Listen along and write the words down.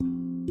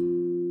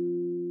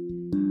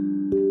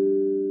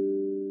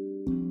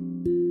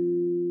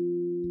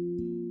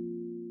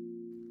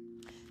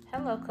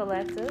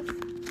Collective,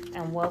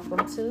 and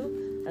welcome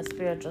to a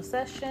spiritual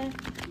session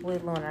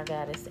with Lunar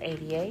Goddess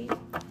 88.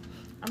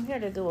 I'm here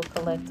to do a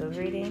collective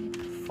reading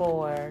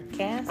for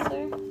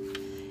Cancer.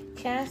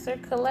 Cancer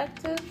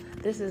Collective,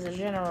 this is a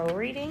general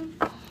reading,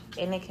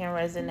 and it can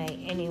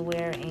resonate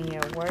anywhere in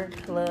your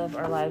work, love,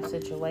 or life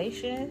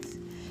situations,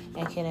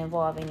 and can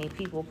involve any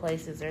people,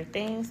 places, or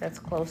things that's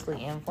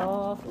closely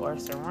involved or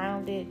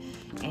surrounded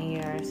in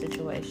your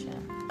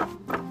situation.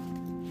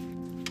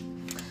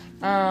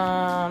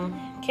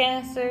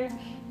 Cancer,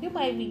 you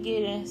might be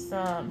getting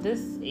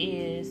this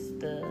is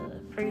the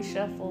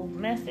pre-shuffle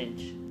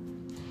message.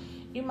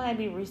 You might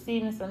be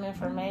receiving some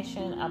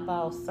information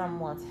about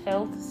someone's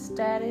health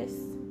status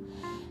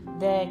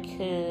that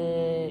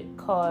could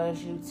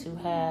cause you to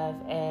have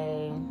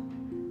a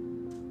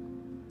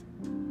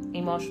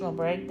emotional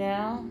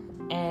breakdown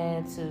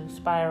and to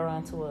spiral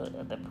into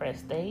a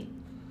depressed state.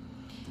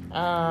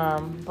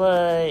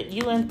 But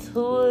you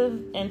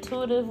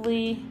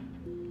intuitively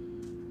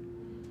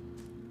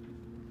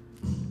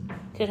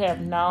could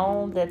have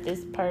known that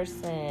this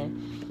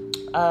person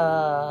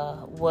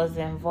was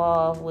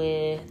involved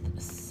with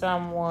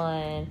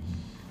someone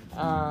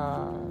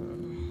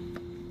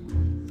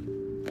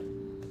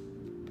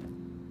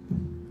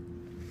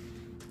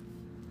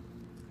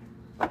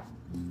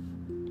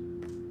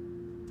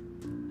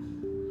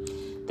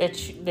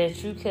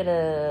that you could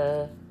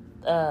have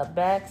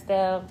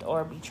backstabbed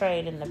or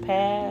betrayed in the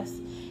past,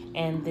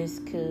 and this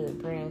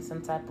could bring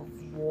some type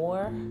of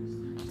war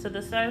to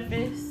the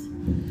surface.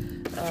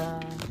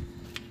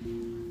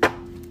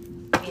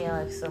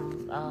 Like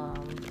some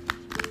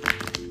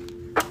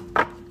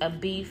a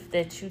beef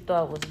that you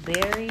thought was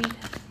buried.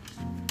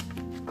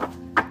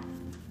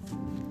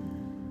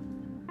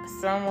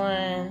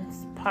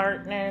 Someone's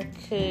partner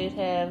could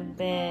have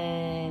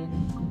been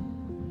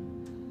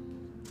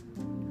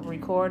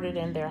recorded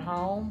in their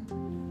home.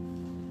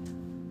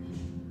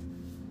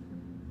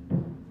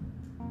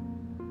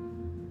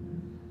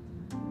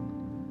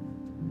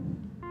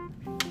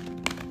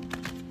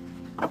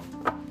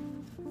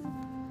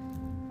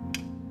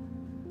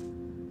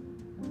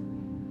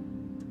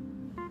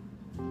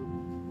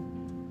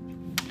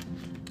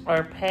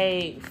 Or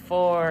paid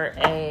for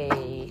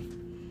a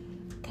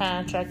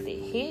contracted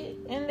hit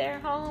in their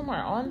home or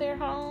on their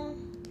home.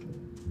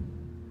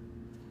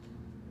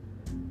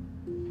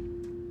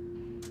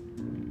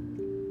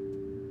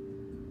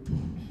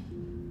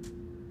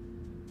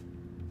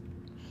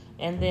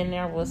 And then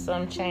there was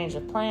some change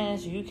of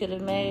plans you could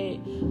have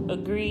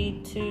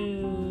agreed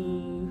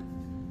to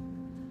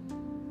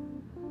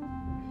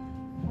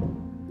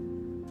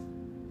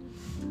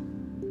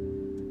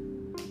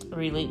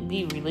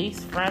be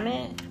released from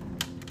it.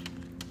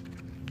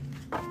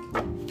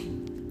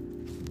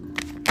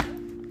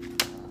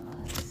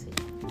 Let's see.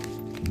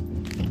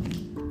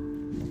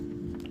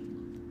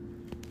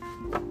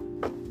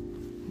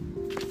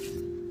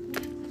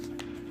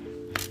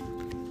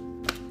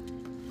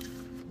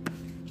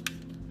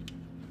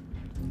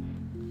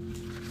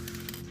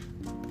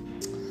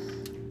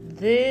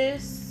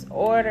 This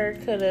order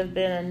could have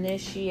been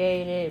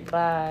initiated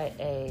by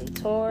a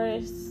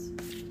Taurus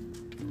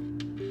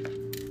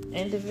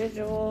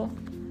individual,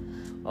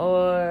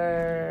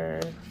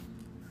 or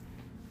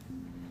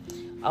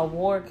a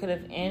war could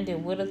have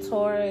ended with a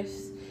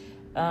Taurus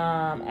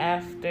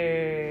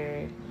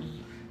after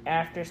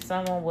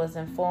someone was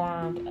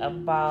informed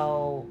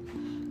about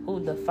who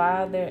the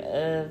father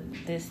of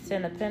this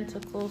Ten of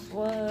Pentacles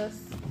was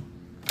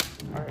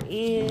or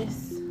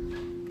is.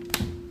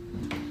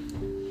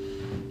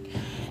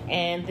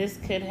 And this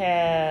could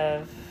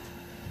have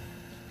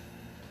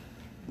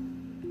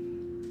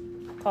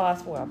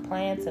cause for a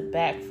plan to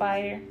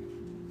backfire,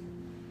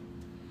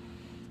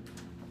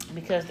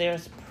 because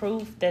there's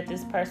proof that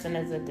this person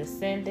is a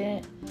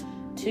descendant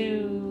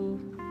to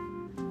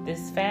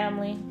this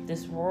family,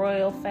 this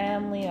royal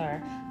family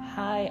or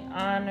high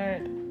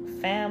honored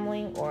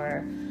family,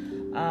 or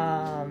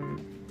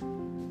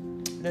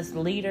this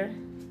leader.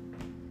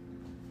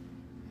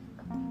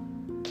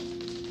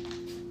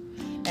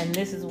 And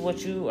this is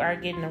what you are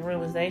getting a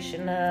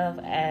realization of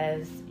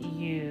as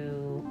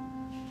you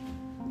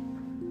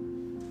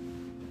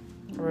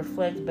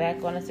reflect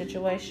back on a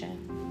situation.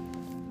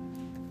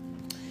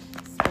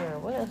 Spirit,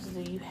 what else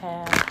do you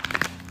have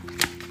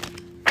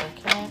for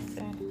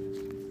Cancer?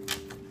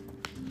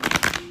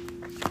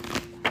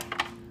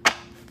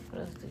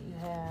 What else do you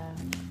have?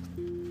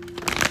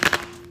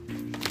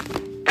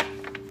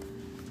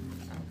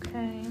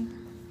 Okay.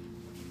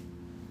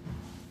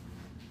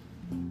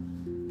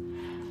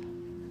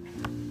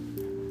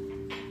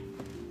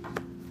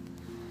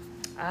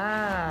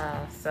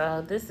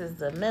 So this is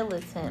the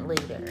militant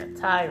leader, a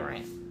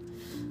tyrant.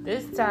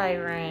 This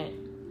tyrant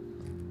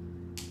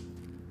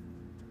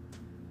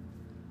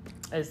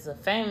is a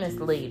famous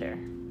leader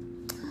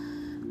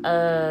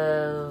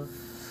of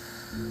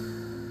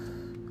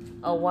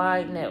a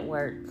wide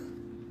network.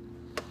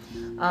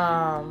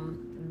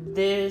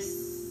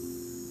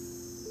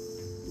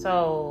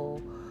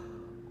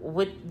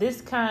 With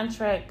this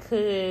contract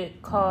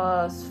could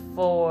cause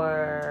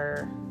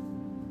for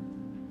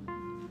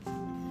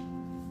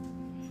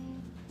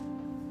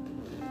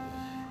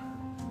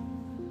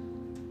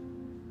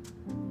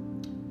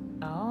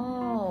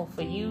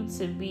you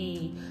to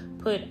be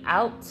put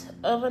out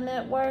of a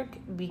network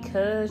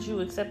because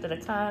you accepted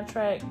a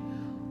contract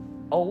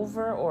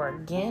over or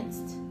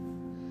against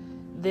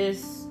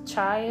this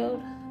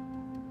child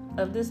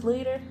of this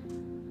leader,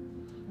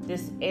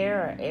 this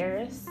heir or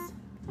heiress.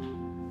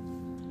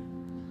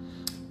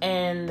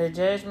 And the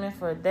judgment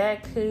for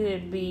that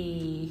could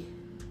be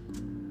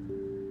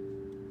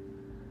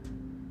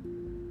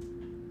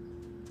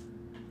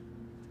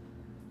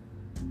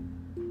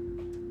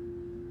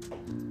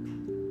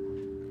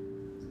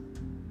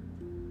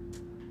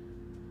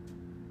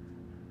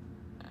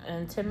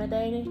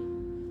intimidating.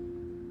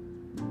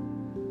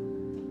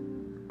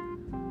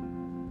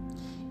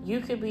 You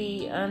could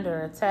be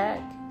under attack.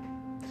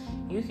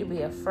 You could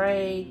be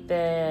afraid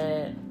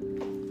that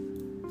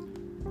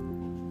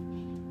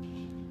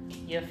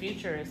your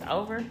future is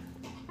over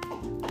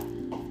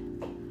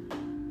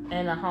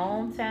in a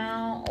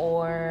hometown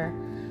or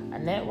a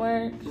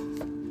network.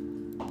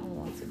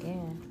 Once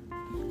again,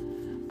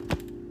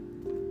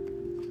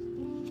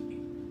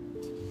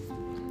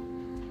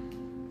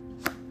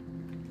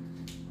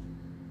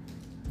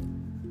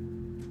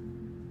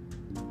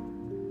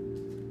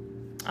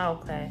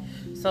 okay,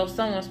 so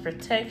someone's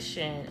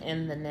protection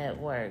in the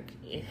network,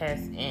 it has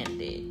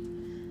ended.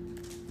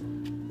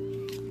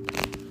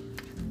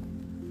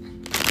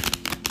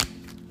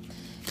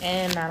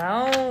 And not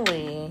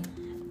only,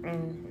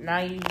 now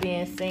you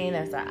being seen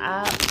as an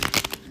op,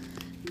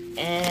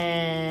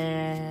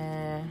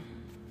 and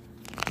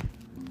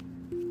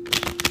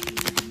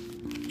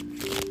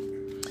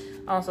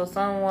also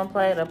someone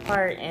played a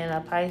part in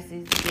a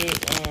Pisces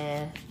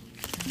getting,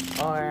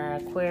 or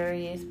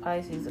Aquarius,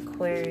 Pisces,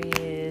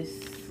 Aquarius,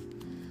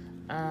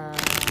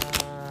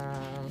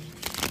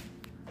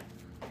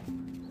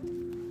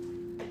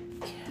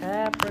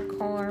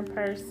 Capricorn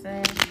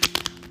person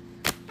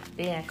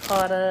being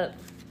caught up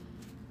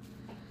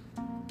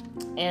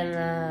in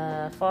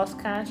a false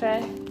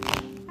contract.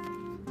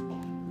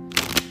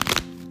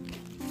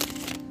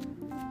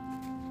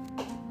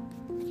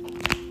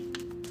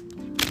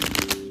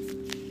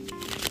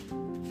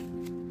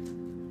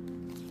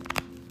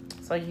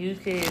 So you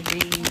could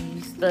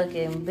be stuck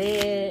in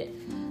bed,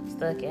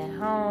 stuck at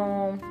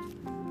home,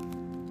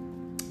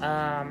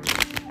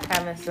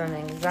 having some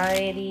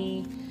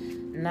anxiety,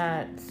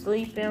 not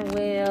sleeping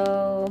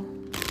well,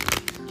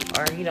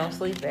 or you don't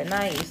sleep at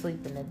night, you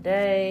sleep in the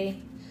day,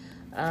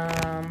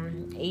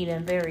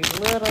 eating very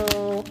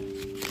little,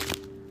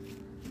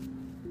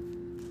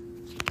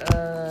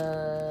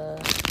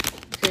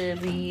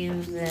 could be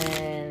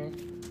using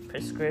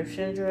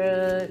prescription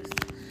drugs,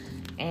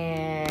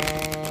 and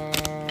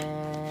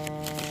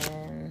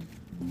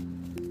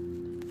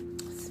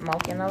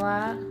smoking a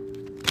lot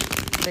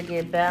to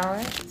get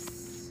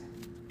balance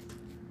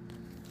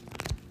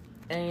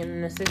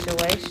in the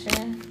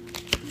situation,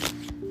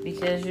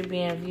 because you're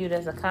being viewed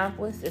as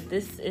accomplice. If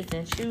this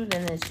isn't you,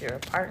 then it's your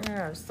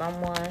partner, or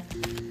someone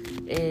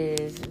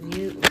is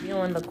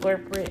viewing the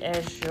corporate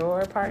as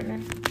your partner,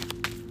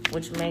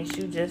 which makes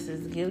you just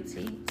as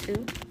guilty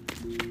too.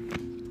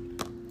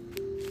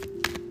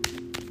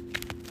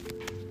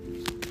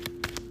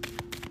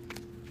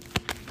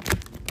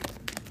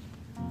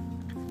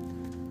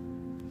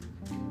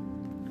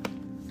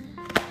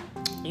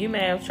 You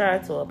may have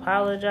tried to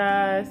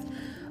apologize,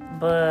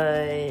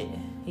 but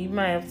you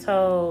may have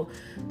told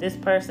this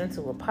person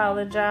to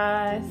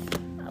apologize,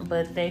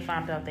 but they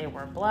found out they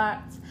were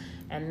blocked,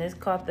 and this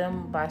caught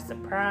them by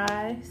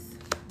surprise.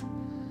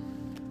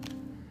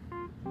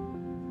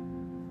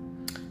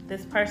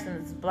 This person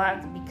is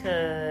blocked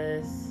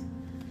because,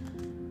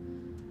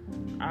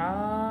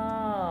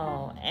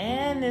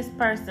 and this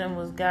person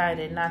was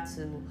guided not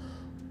to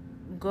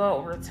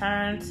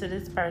return to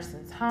this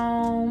person's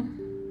home,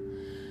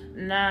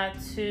 not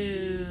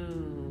to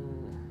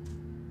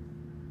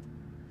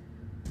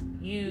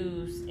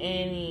use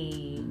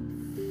any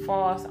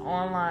false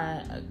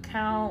online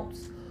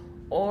accounts,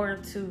 or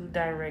to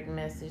direct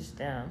message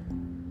them.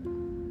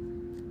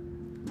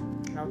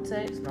 No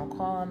text, no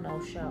call,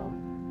 no show.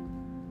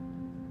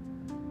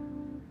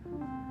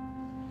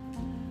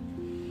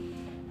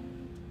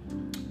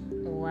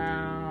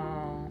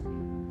 Wow.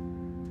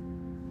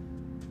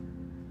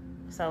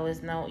 So it's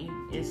stuck.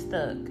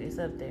 It's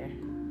up there.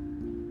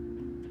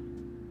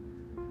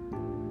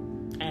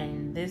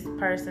 And this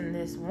person,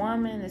 this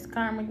woman, this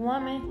karmic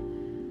woman,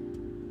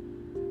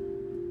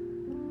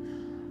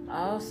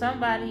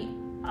 somebody,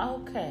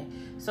 okay.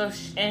 So,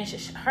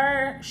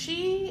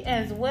 she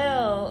as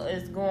well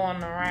is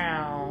going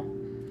around.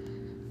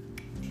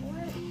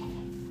 What?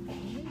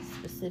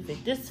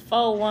 Specific. This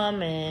faux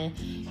woman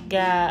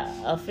got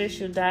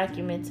official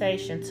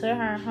documentation to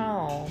her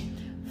home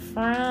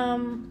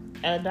from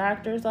a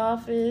doctor's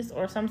office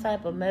or some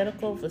type of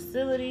medical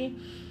facility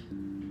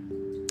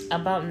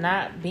about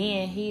not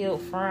being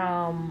healed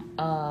from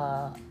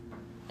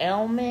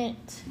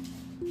ailment.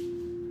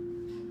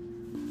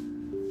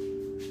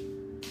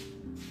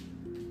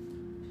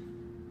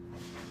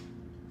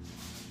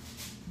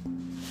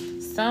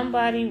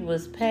 Somebody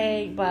was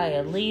paid by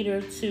a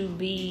leader to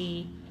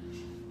be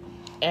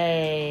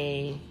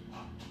a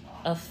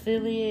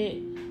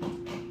affiliate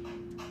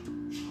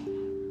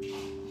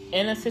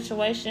in a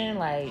situation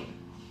like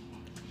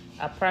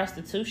a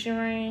prostitution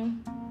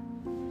ring,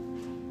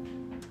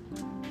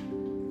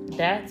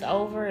 that's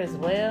over as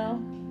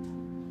well.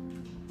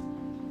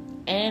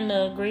 And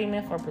the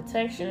agreement for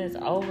protection is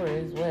over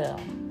as well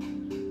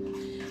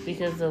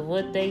because of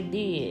what they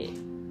did.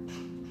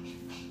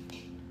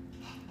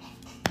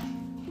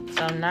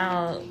 So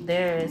now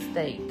they're at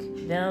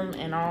stake. Them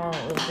and all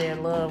of their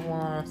loved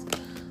ones,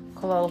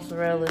 close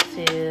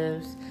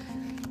relatives,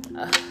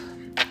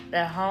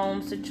 their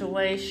home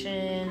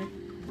situation,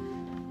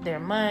 their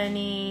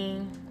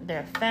money,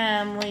 their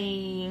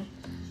family,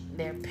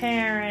 their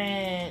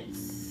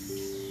parents,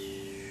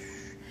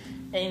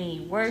 any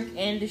work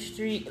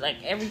industry, like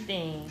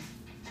everything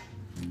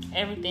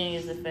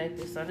is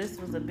affected. So this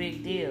was a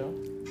big deal.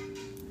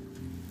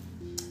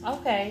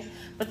 Okay,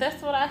 but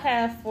that's what I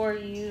have for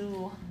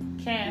you,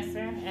 Cancer.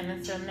 And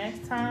until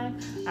next time,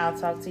 I'll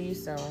talk to you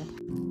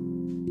soon.